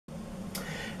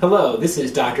Hello, this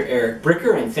is Dr. Eric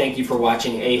Bricker, and thank you for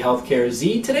watching A Healthcare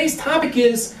Z. Today's topic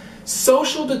is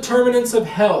social determinants of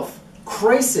health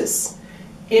crisis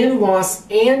in Los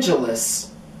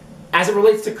Angeles as it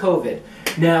relates to COVID.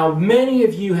 Now, many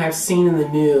of you have seen in the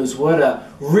news what a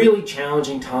really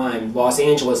challenging time Los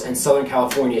Angeles and Southern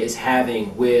California is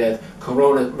having with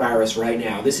coronavirus right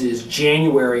now. This is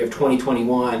January of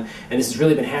 2021, and this has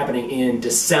really been happening in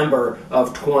December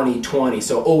of 2020,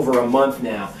 so over a month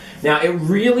now. Now, it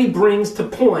really brings to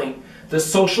point the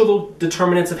social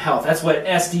determinants of health. That's what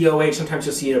SDOH, sometimes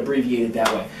you'll see it abbreviated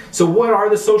that way. So what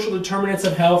are the social determinants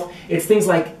of health? It's things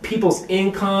like people's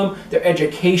income, their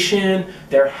education,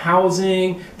 their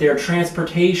housing, their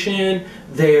transportation,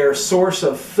 their source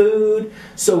of food.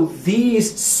 So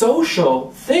these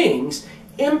social things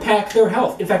impact their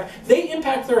health. In fact, they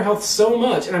impact their health so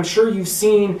much, and I'm sure you've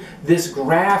seen this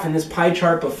graph and this pie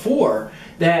chart before,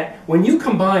 that when you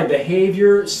combine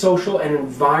behavior, social, and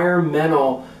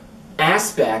environmental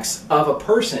aspects of a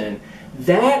person,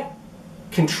 that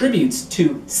contributes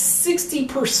to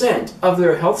 60% of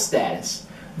their health status.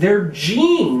 Their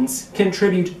genes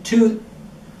contribute to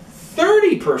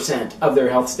 30% of their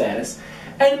health status,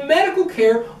 and medical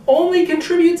care only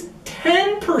contributes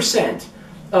 10%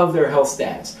 of their health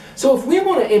status. So if we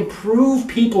want to improve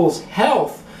people's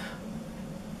health,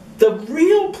 the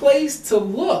real place to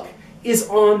look is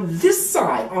on this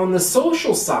side, on the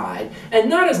social side, and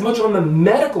not as much on the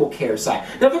medical care side.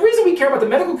 Now, the reason we care about the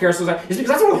medical care side is because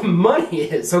that's where the money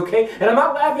is, okay? And I'm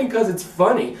not laughing because it's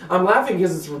funny. I'm laughing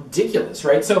because it's ridiculous,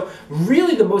 right? So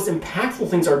really the most impactful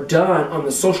things are done on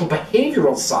the social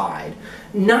behavioral side,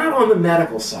 not on the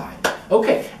medical side.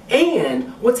 Okay,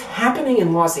 and what's happening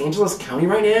in Los Angeles County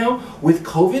right now with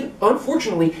COVID,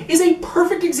 unfortunately, is a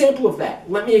perfect example of that.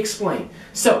 Let me explain.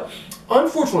 So,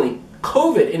 unfortunately,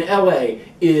 COVID in LA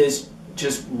is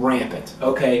just rampant,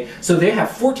 okay? So they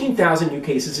have 14,000 new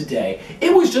cases a day.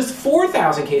 It was just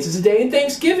 4,000 cases a day in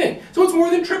Thanksgiving. So it's more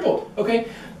than tripled, okay?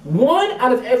 1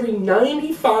 out of every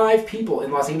 95 people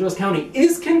in Los Angeles County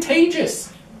is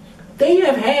contagious. They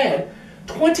have had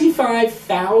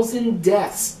 25,000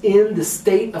 deaths in the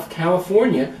state of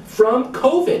California from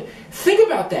COVID. Think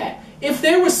about that. If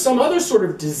there was some other sort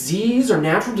of disease or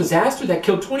natural disaster that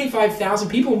killed 25,000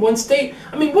 people in one state,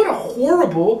 I mean, what a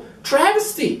horrible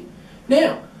travesty.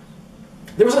 Now,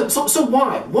 there was so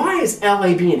why? Why is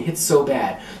LA being hit so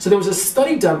bad? So there was a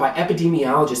study done by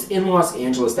epidemiologists in Los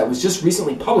Angeles that was just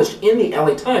recently published in the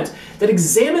LA Times that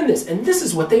examined this, and this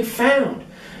is what they found.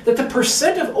 That the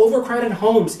percent of overcrowded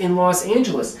homes in Los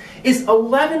Angeles is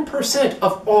 11%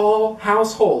 of all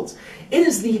households. It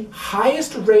is the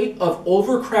highest rate of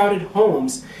overcrowded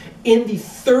homes in the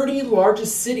 30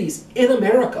 largest cities in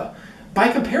America. By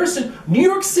comparison, New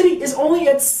York City is only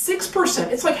at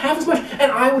 6%. It's like half as much.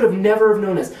 And I would have never have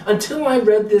known this. Until I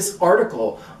read this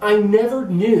article, I never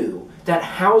knew that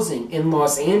housing in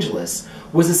Los Angeles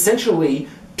was essentially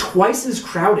twice as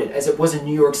crowded as it was in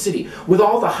New York City. With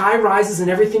all the high rises and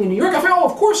everything in New York, I thought, oh,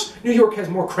 of course New York has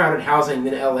more crowded housing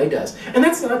than LA does. And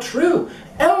that's not true.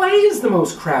 LA is the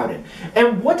most crowded.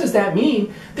 And what does that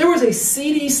mean? There was a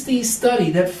CDC study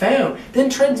that found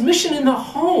that transmission in the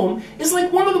home is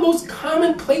like one of the most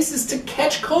common places to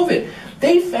catch COVID.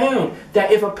 They found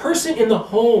that if a person in the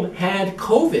home had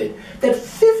COVID, that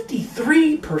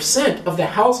 53% of the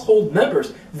household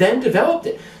members then developed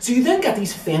it. So you then got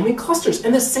these family clusters.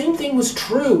 And the same thing was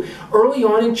true early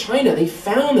on in China. They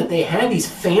found that they had these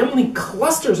family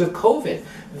clusters of COVID.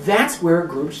 That's where it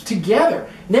groups together.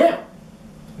 Now,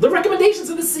 the recommendations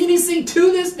of the CDC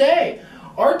to this day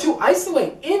are to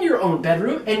isolate in your own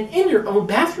bedroom and in your own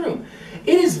bathroom.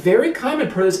 It is very common,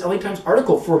 per this LA Times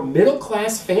article, for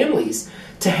middle-class families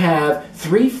to have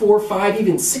 3, 4, 5,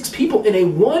 even 6 people in a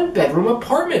one-bedroom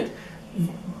apartment.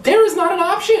 There is not an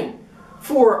option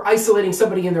for isolating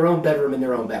somebody in their own bedroom and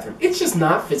their own bathroom. It's just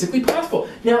not physically possible.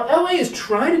 Now, LA is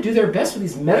trying to do their best with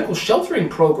these medical sheltering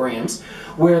programs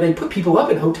where they put people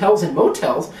up in hotels and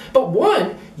motels, but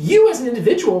one, you as an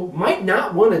individual might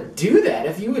not want to do that.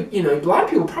 If you would, a lot of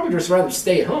people would probably just rather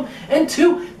stay at home. And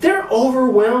two, they're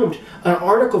overwhelmed. An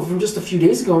article from just a few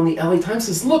days ago in the LA Times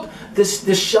says, look,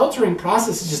 this sheltering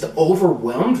process is just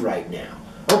overwhelmed right now.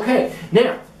 Okay,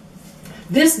 now,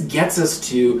 this gets us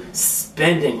to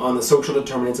spending on the social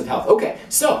determinants of health. Okay,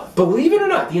 so believe it or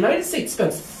not, the United States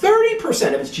spends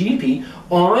 30% of its GDP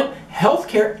on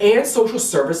healthcare and social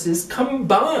services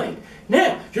combined.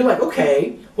 Now, you're like,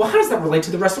 okay, well, how does that relate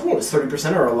to the rest of the world? Is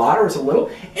 30% or a lot or is it a little?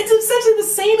 It's essentially the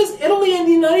same as Italy and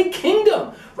the United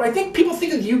Kingdom. Right? I think people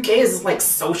think of the UK as this like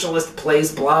socialist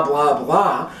place, blah, blah,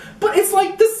 blah. But it's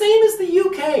like the same as the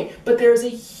UK. But there's a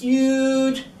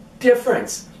huge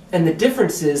difference. And the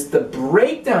difference is the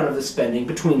breakdown of the spending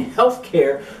between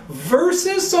healthcare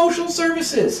versus social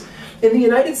services. In the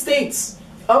United States,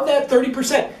 of that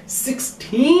 30%,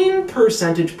 16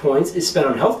 percentage points is spent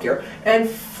on healthcare and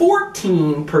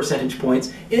 14 percentage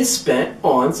points is spent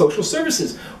on social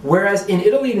services. Whereas in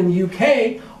Italy and in the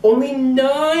UK, only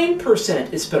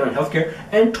 9% is spent on healthcare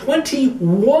and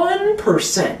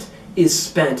 21% is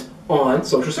spent on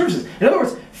social services. In other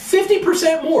words,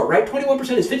 50% more, right?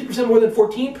 21% is 50% more than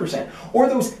 14%. Or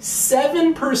those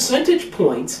 7 percentage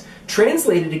points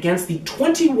translated against the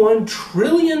 $21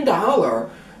 trillion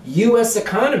U.S.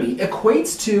 economy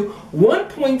equates to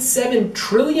 $1.7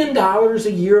 trillion a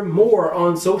year more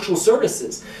on social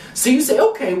services. So you say,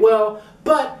 okay, well,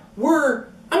 but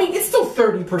it's still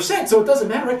 30%, so it doesn't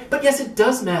matter, right? But yes, it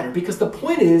does matter, because the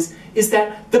point is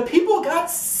that the people got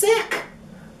sick.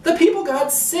 The people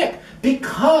got sick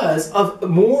because of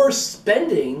more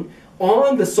spending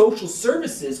on the social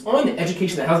services, on the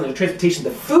education, the housing, the transportation,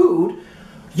 the food.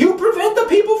 You prevent the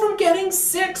people from getting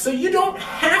sick, so you don't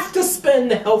have to spend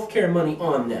the healthcare money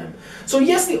on them. So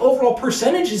yes, the overall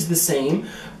percentage is the same,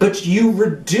 but you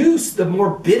reduce the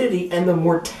morbidity and the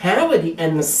mortality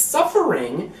and the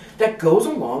suffering that goes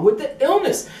along with the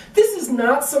illness. This is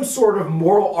not some sort of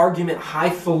moral argument,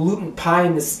 highfalutin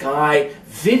pie-in-the-sky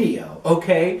video,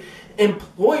 okay?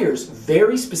 Employers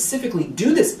very specifically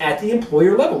do this at the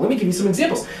employer level. Let me give you some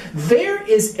examples. There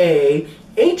is a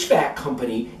HVAC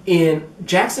company in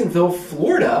Jacksonville,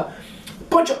 Florida, a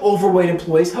bunch of overweight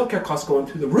employees, healthcare costs going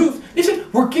through the roof. They said,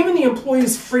 we're giving the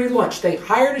employees free lunch. They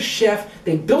hired a chef,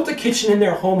 they built a kitchen in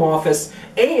their home office,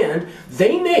 and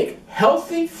they make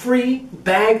healthy, free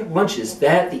bag lunches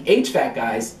that the HVAC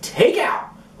guys take out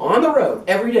on the road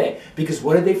every day. Because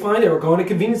what did they find? They were going to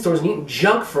convenience stores and eating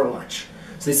junk for lunch.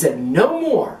 So they said, no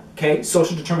more, okay,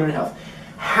 social determinant of health.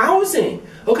 Housing,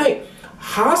 okay.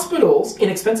 Hospitals in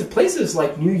expensive places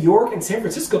like New York and San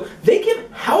Francisco, they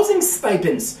give housing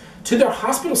stipends to their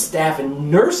hospital staff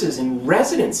and nurses and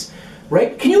residents,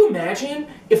 right? Can you imagine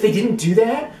if they didn't do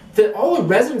that? That all the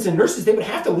residents and nurses, they would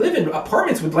have to live in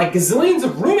apartments with like gazillions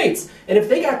of roommates. And if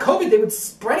they got COVID, they would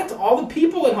spread it to all the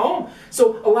people at home.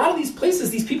 So a lot of these places,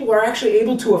 these people are actually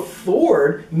able to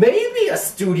afford maybe a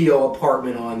studio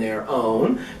apartment on their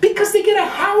own because they get a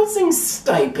housing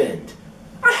stipend.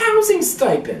 A housing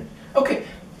stipend. Okay,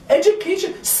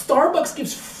 education. Starbucks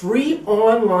gives free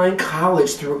online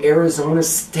college through Arizona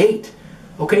State.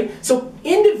 Okay, so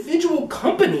individual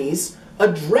companies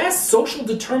address social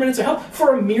determinants of health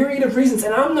for a myriad of reasons.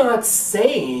 And I'm not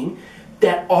saying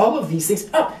that all of these things,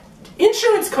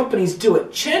 insurance companies do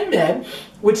it. ChenMed,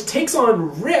 which takes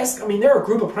on risk, they're a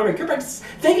group of primary care practices,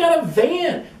 they got a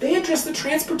van. They address the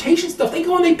transportation stuff. They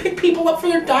go and they pick people up for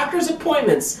their doctor's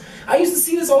appointments. I used to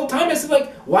see this all the time. I said,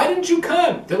 like, why didn't you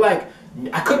come? They're like,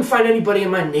 I couldn't find anybody in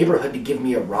my neighborhood to give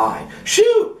me a ride.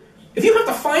 Shoot! If you have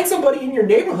to find somebody in your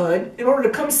neighborhood in order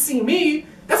to come see me,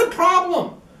 that's a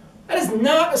problem. That is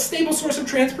not a stable source of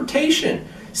transportation.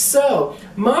 So,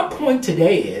 my point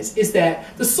today is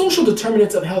that the social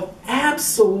determinants of health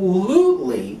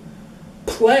absolutely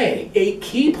play a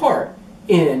key part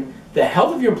in the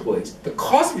health of your employees, the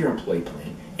cost of your employee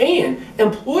plan, and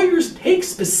employers take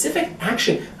specific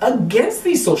action against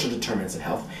these social determinants of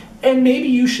health, and maybe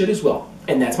you should as well.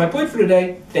 And that's my point for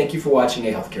today. Thank you for watching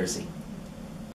A Healthcare Z.